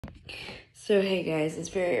So hey guys, it's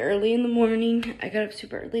very early in the morning. I got up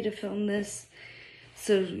super early to film this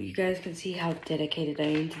so you guys can see how dedicated I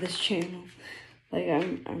am to this channel. Like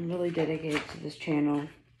I'm really dedicated to this channel.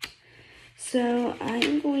 So I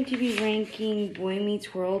am going to be ranking Boy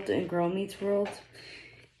Meets World and Girl Meets World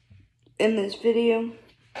in this video.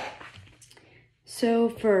 So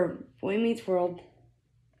for Boy Meets World,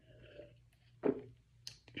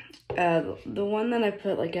 the one that I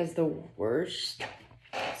put like as the worst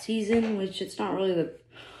season, which it's not really the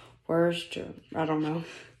worst, or I don't know,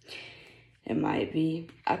 it might be.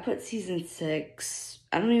 I put season 6.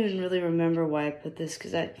 I don't even really remember why I put this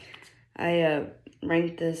because I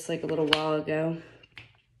ranked this like a little while ago.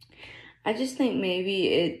 I just think maybe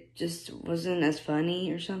it just wasn't as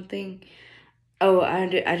funny or something. Oh, I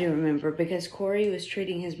do remember, because Corey was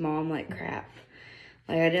treating his mom like crap.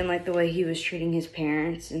 Like, I didn't like the way he was treating his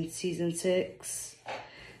parents in season 6.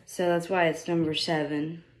 So that's why it's number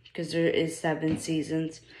 7, because there is 7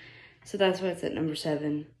 seasons. So that's why it's at number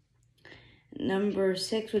 7. Number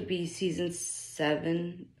 6 would be season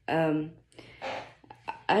 7. I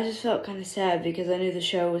just felt kind of sad because I knew the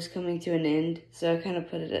show was coming to an end, so I kind of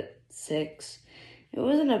put it at 6. It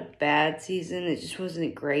wasn't a bad season, it just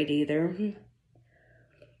wasn't great either.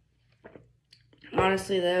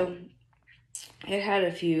 Honestly, though, it had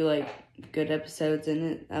a few, like, good episodes in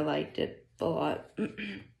it. I liked it a lot.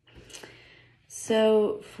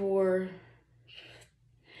 So, for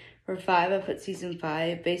 5, I put season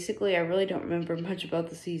 5. Basically, I really don't remember much about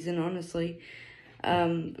the season, honestly.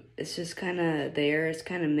 It's just kind of there. It's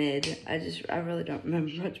kind of mid. I really don't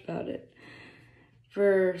remember much about it.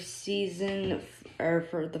 For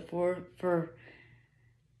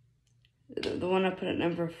the one I put at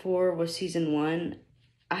number 4 was season 1.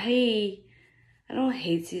 I don't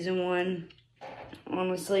hate season 1.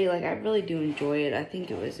 Honestly, like, I really do enjoy it. I think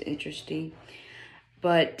it was interesting.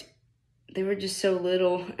 But they were just so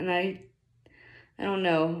little, and I don't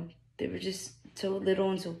know. They were just so little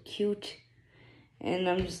and so cute. And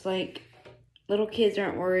I'm just like, little kids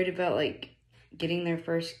aren't worried about, like, getting their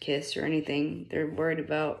first kiss or anything. They're worried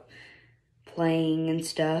about playing and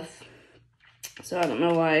stuff. So I don't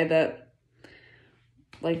know why that,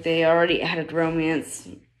 like, they already added romance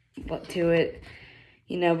to it,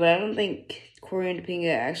 you know, but I don't think Corey and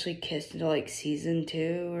Topanga actually kissed until, like, season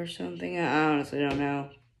 2 or something. I honestly don't know.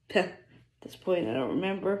 At this point, I don't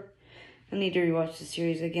remember. I need to rewatch the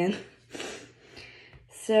series again.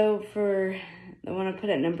 So for the one I put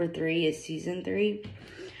at number 3 is season 3.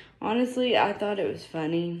 Honestly, I thought it was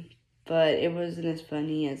funny, but it wasn't as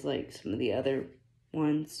funny as, like, some of the other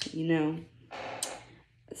ones, you know.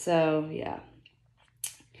 So, yeah.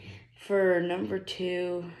 For number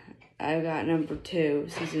 2, I got number 2,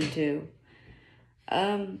 season 2.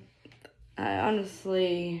 I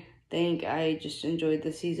honestly think I just enjoyed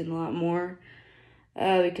the season a lot more,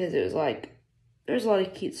 because it was like, there's a lot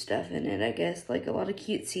of cute stuff in it, I guess, like a lot of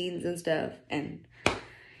cute scenes and stuff, and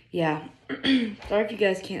yeah. Sorry if you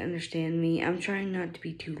guys can't understand me. I'm trying not to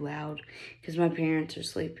be too loud because my parents are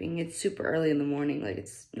sleeping. It's super early in the morning, like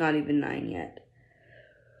it's not even 9 yet.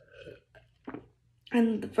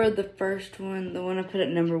 And for the first one, the one I put at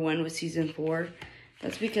number 1 was season 4.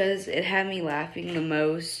 That's because it had me laughing the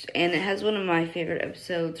most, and it has one of my favorite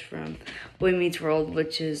episodes from Boy Meets World,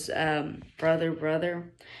 which is Brother,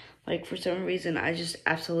 Brother. Like, for some reason, I just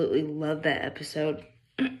absolutely love that episode.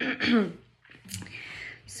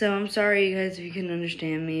 So, I'm sorry, you guys, if you couldn't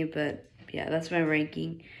understand me, but yeah, that's my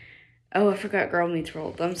ranking. Oh, I forgot Girl Meets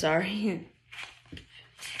World. I'm sorry.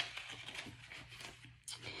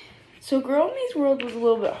 So, Girl Meets World was a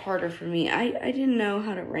little bit harder for me. I didn't know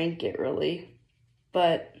how to rank it, really.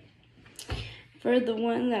 But for the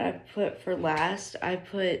one that I put for last, I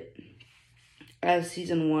put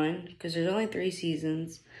season 1, because there's only 3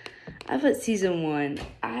 seasons. I put season 1.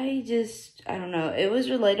 I don't know. It was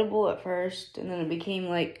relatable at first, and then it became,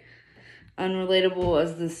 like, unrelatable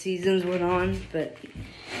as the seasons went on. But,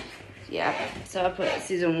 yeah. So I put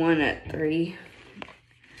season 1 at 3.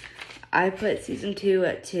 I put season 2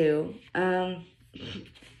 at 2.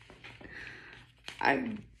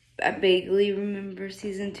 I vaguely remember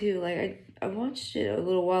season 2. Like, I watched it a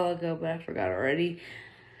little while ago, but I forgot already.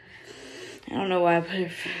 I don't know why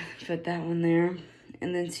I put that one there.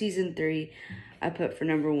 And then season 3, I put for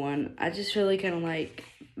number 1. I just really kind of like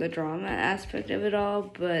the drama aspect of it all,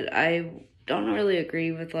 but I don't really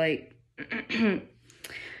agree with, like,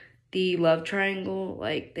 the love triangle.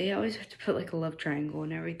 Like, they always have to put, like, a love triangle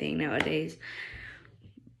and everything nowadays.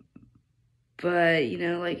 But, you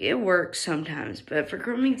know, like, it works sometimes. But for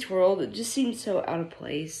Girl Meets World, it just seems so out of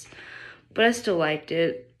place. But I still liked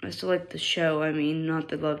it. I still liked the show, I mean, not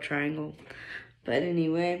the love triangle. But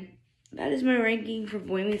anyway, that is my ranking for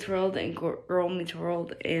Boy Meets World and Girl Meets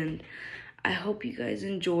World. And I hope you guys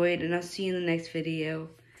enjoyed, and I'll see you in the next video.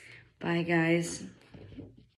 Bye, guys.